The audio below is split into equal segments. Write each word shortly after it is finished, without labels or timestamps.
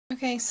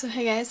Okay, so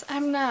hey guys,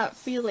 I'm not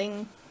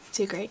feeling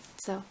too great,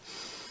 so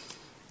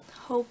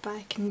hope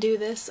I can do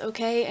this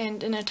okay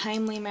and in a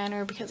timely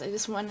manner because I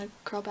just want to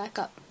curl back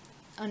up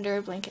under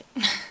a blanket.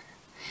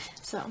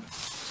 So,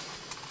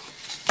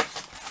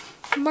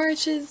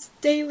 March's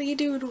Daily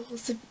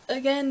Doodles.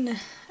 Again,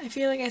 I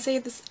feel like I say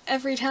this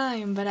every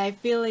time, but I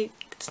feel like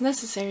it's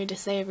necessary to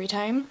say every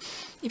time.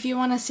 If you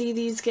want to see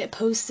these get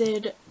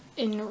posted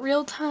in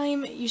real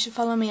time, you should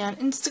follow me on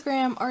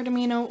Instagram,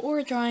 Amino,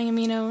 or Drawing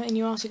Amino, and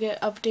you also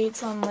get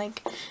updates on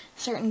like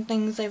certain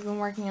things I've been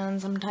working on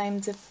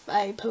sometimes if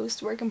I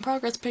post work in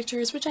progress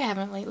pictures, which I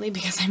haven't lately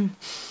because I'm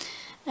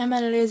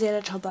at a lazy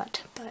little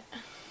butt, but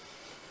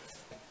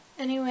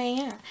anyway,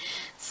 yeah.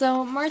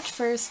 So March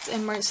 1st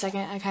and March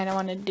 2nd I kind of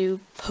want to do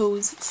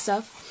pose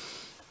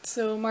stuff.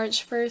 So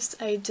March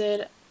 1st I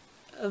did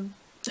a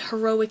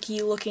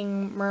heroic-y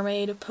looking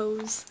mermaid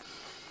pose.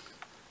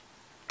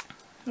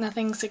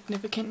 Nothing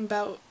significant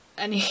about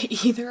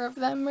either of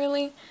them,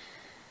 really.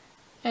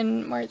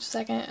 And March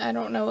 2nd, I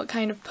don't know what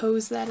kind of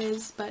pose that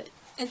is, but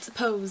it's a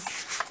pose.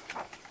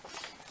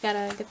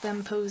 Gotta get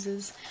them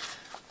poses.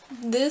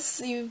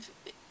 This,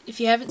 if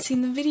you haven't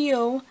seen the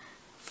video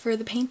for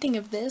the painting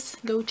of this,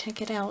 go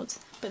check it out.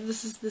 But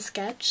this is the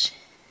sketch.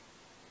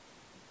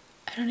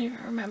 I don't even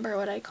remember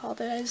what I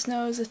called it. I just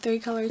know it was a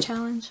 3-color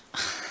challenge.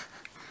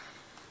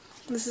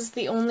 This is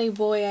the only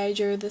boy I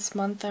drew this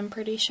month, I'm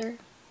pretty sure.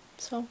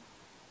 So,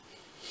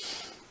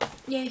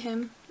 yay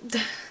him.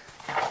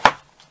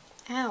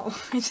 Ow,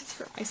 I just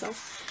hurt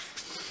myself.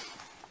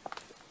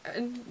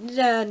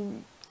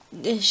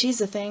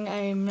 She's a thing.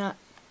 I'm not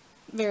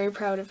very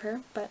proud of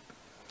her, but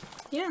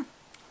yeah.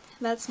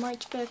 That's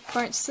March 5th.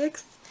 March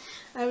 6th,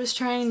 I was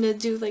trying to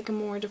do like a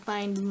more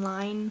defined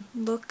line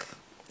look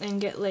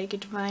and get like a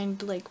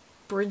defined like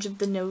bridge of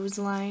the nose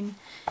line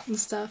and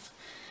stuff.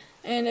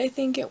 And I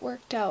think it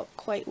worked out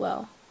quite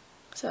well.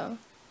 So,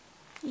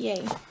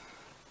 yay.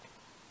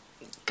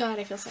 God,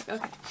 I feel sick.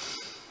 Okay.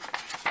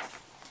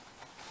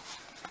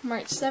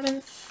 March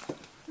 7th,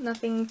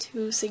 nothing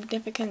too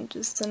significant,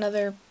 just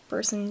another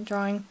person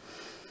drawing.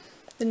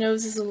 The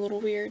nose is a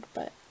little weird,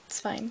 but it's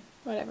fine.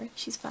 Whatever,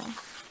 she's fine.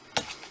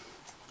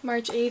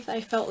 March 8th,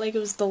 I felt like it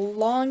was the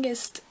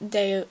longest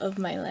day of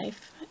my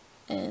life.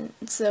 And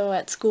so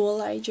at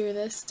school I drew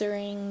this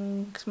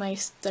during my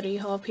study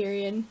hall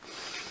period.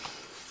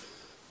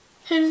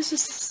 And it's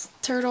just this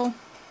turtle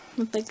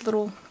with like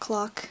little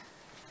clock.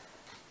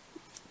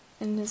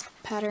 And this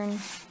pattern,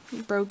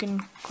 broken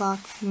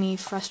clock, me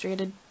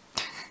frustrated.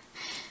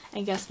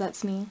 I guess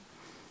that's me.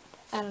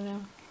 I don't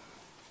know.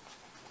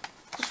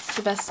 It's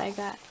the best I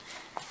got.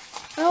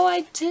 Oh,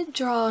 I did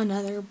draw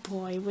another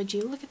boy, would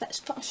you? Look at that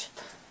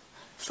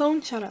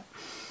phone, shut up.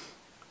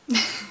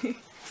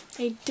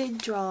 I did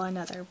draw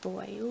another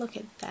boy, look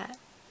at that.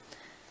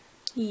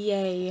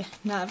 Yay,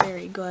 not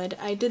very good.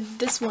 I did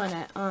this one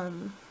at,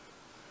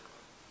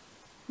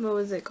 what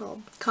was it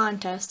called?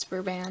 Contest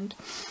for band.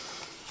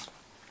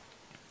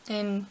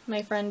 And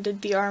my friend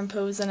did the arm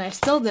pose and I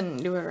still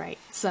didn't do it right,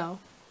 so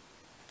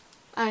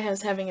I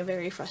was having a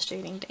very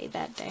frustrating day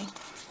that day.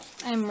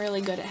 I'm really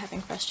good at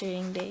having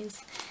frustrating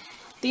days.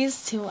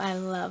 These two I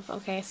love.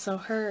 Okay, so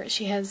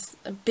she has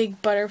a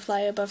big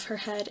butterfly above her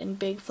head and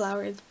big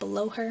flowers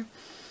below her.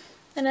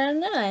 And I don't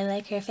know, I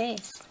like her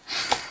face.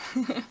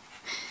 And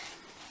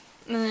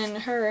then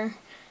her,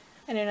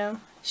 I don't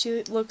know,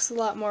 she looks a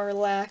lot more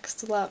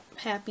relaxed, a lot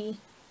happy,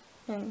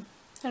 and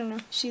I don't know,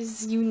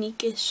 she's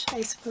unique-ish,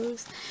 I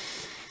suppose.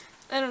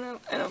 I don't know,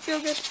 I don't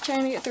feel good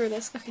trying to get through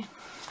this. Okay.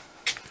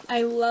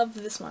 I love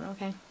this one,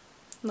 okay?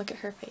 Look at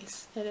her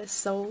face. It is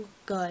so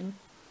good.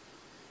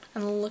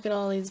 And look at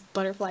all these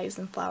butterflies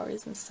and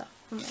flowers and stuff.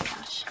 Oh my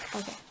gosh.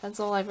 Okay, that's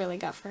all I've really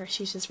got for her.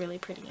 She's just really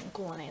pretty and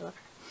cool and I love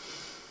her.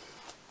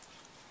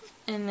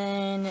 And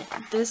then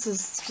this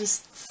is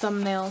just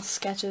thumbnail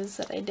sketches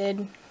that I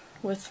did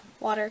with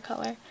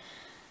watercolor.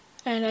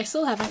 And I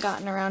still haven't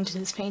gotten around to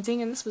this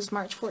painting, and this was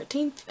March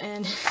 14th,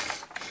 and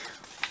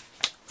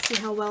see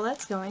how well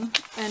that's going.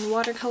 And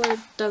watercolor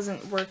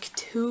doesn't work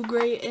too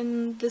great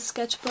in this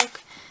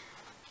sketchbook.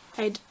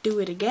 I'd do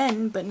it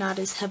again, but not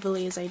as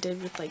heavily as I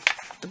did with like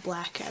the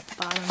black at the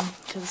bottom,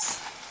 because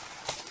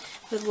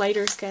the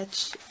lighter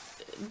sketch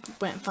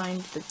went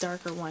fine, the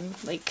darker one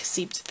like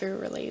seeped through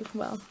really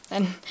well,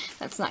 and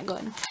that's not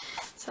good.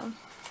 So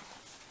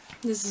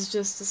this is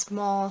just a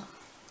small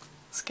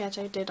sketch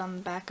I did on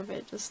the back of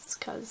it just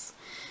because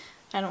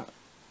I don't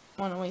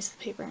want to waste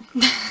the paper.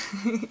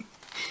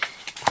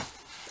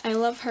 I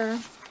love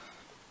her.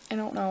 I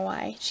don't know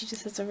why. She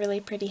just has a really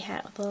pretty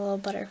hat with a little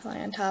butterfly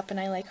on top, and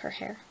I like her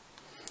hair.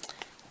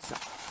 So,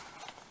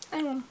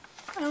 I don't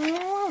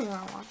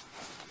know.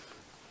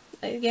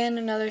 Again,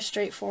 another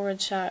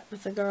straightforward shot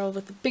with a girl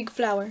with a big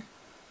flower.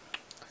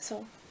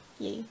 So,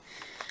 yay.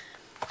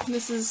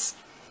 This is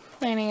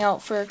planning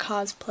out for a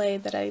cosplay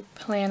that I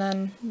plan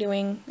on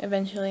doing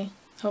eventually.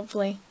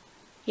 Hopefully.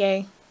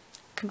 Yay.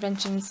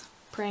 Conventions.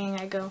 Praying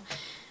I go.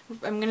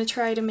 I'm gonna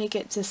try to make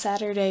it to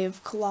Saturday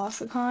of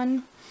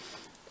ColossalCon.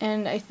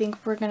 and I think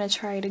we're gonna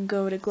try to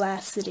go to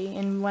Glass City.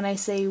 And when I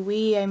say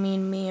we, I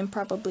mean me and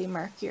probably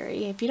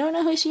Mercury. If you don't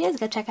know who she is,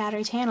 go check out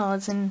her channel.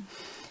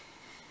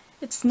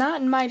 It's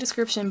not in my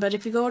description, but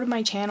if you go to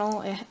my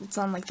channel, it's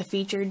on like the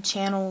featured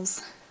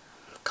channels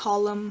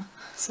column.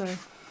 So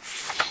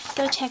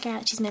go check her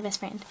out. She's my best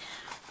friend.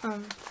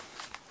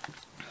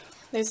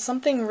 There's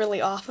something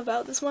really off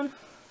about this one,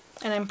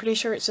 and I'm pretty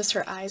sure it's just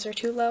her eyes are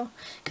too low,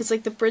 because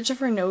like the bridge of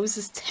her nose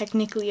is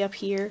technically up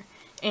here,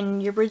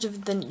 and your bridge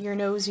of your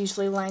nose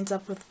usually lines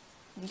up with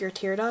your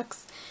tear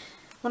ducts.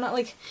 Well, not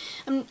like,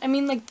 I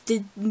mean like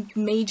the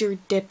major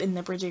dip in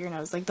the bridge of your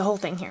nose. Like the whole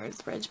thing here is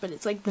the bridge, but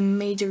it's like the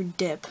major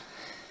dip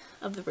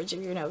of the bridge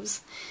of your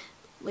nose.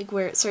 Like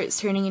where it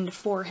starts turning into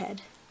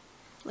forehead.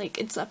 Like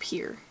it's up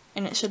here,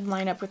 and it should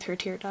line up with her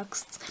tear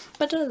ducts,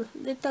 but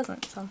it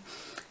doesn't, so.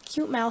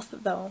 Cute mouth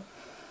though.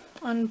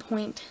 On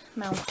point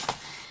mouth.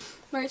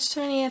 March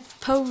 20th,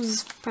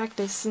 pose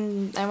practice,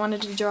 and I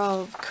wanted to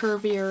draw a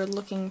curvier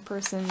looking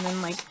person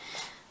than like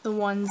the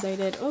ones I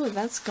did. Oh,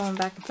 that's going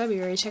back in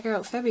February. Check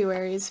out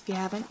February's if you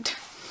haven't.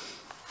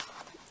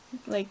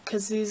 Like,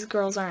 cause these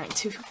girls aren't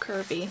too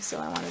curvy, so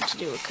I wanted to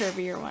do a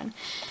curvier one.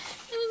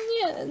 And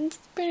yeah, that's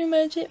pretty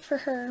much it for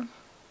her.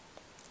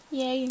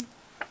 Yay.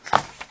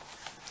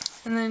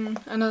 And then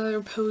another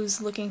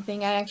pose looking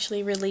thing. I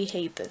actually really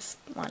hate this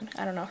one.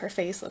 I don't know, her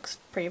face looks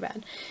pretty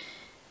bad.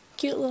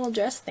 Cute little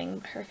dress thing,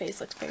 but her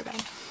face looks pretty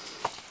bad.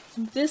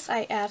 This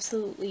I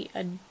absolutely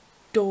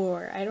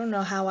adore. I don't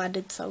know how I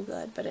did so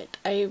good, but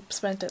I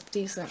spent a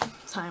decent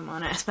time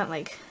on it. I spent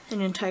like an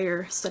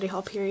entire study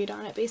hall period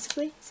on it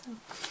basically, so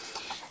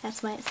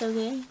that's why it's so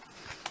good.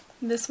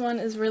 This one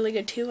is really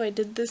good too. I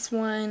did this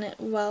one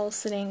while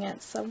sitting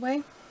at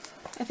Subway.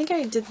 I think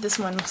I did this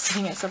one while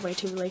sitting at Subway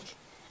too, like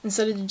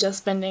instead of just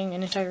spending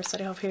an entire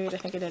study hall period, I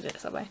think I did it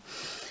at Subway.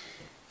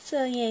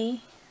 So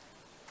yay.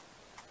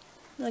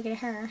 Look at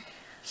her.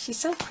 She's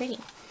so pretty.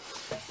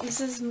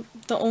 This is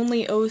the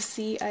only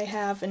OC I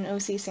have, and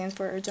OC stands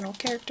for original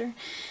character.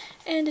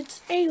 And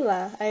it's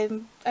Ayla.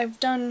 I've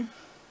done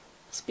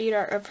speed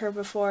art of her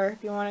before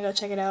if you want to go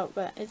check it out,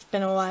 but it's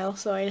been a while,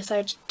 so I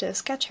decided to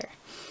sketch her.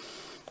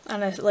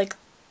 On a like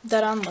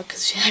dead on look,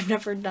 because I've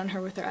never done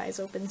her with her eyes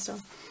open,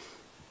 so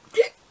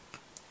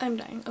I'm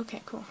dying.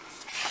 Okay, cool.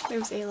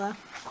 There's Ayla.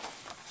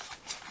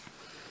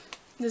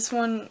 This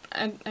one,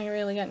 I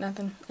really got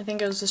nothing. I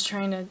think I was just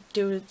trying to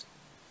do it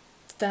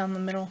down the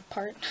middle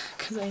part,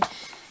 because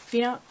if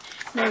you don't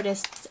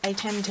notice, I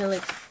tend to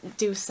like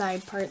do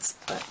side parts,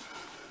 but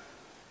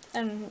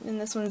and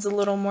this one's a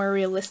little more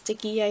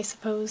realistic-y, I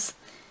suppose.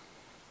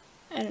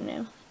 I don't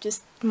know,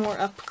 just more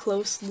up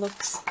close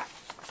looks.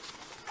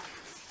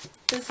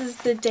 This is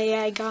the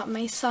day I got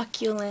my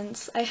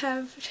succulents. I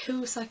have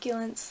 2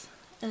 succulents,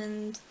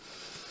 and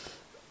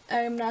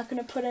I'm not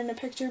going to put in a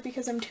picture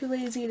because I'm too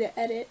lazy to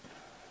edit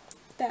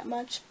that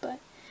much, but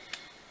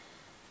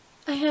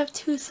I have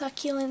 2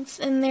 succulents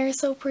and they're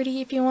so pretty.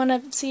 If you want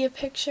to see a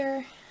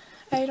picture,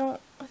 I don't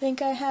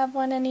think I have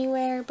one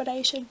anywhere, but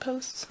I should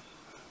post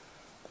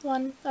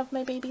one of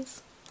my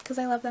babies because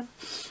I love them.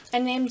 I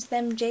named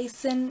them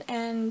Jason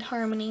and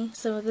Harmony,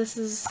 so this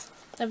is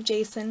of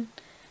Jason.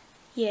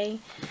 Yay.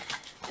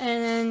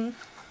 And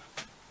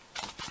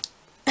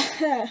then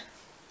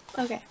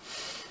okay.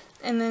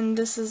 And then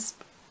this is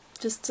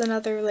just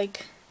another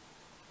like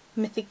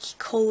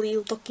mythical-y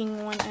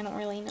looking one. I don't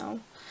really know.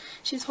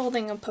 She's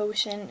holding a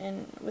potion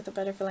and with a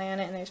butterfly on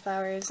it, and there's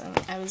flowers, and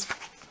I was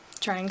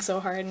trying so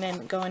hard and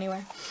didn't go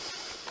anywhere.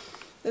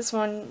 This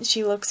one,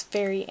 she looks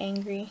very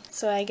angry,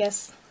 so I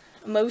guess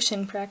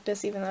emotion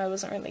practice, even though I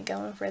wasn't really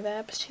going for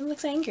that, but she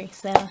looks angry,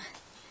 so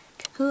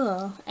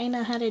cool. I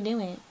know how to do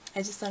it.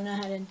 I just don't know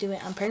how to do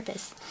it on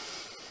purpose.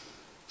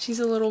 She's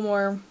a little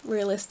more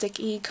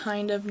realistic-y,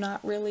 kind of, not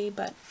really,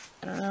 but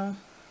I don't know.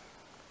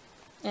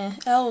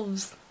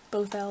 Elves.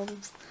 Both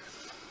elves.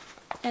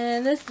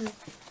 And this is,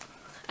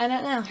 I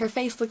don't know, her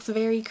face looks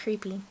very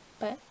creepy,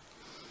 but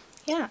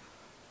yeah.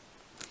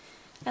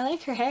 I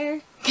like her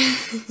hair.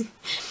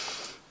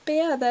 But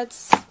yeah,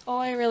 that's all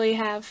I really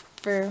have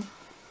for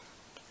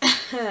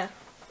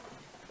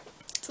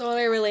that's all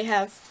I really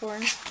have for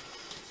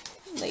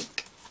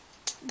like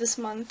this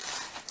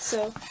month.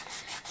 So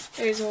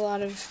there's a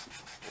lot of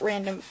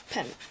random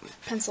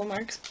pencil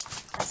marks.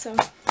 So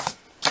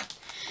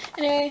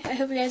anyway, I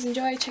hope you guys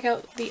enjoy. Check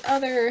out the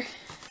other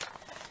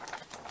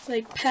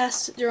like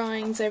past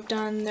drawings I've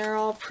done. They're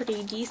all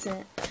pretty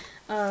decent.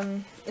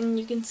 And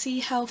you can see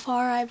how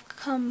far I've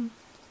come.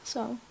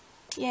 So,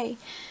 yay.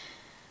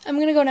 I'm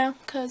gonna go now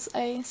because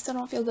I still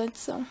don't feel good,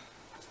 so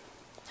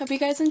hope you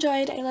guys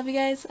enjoyed. I love you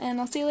guys, and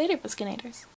I'll see you later, Broskinators.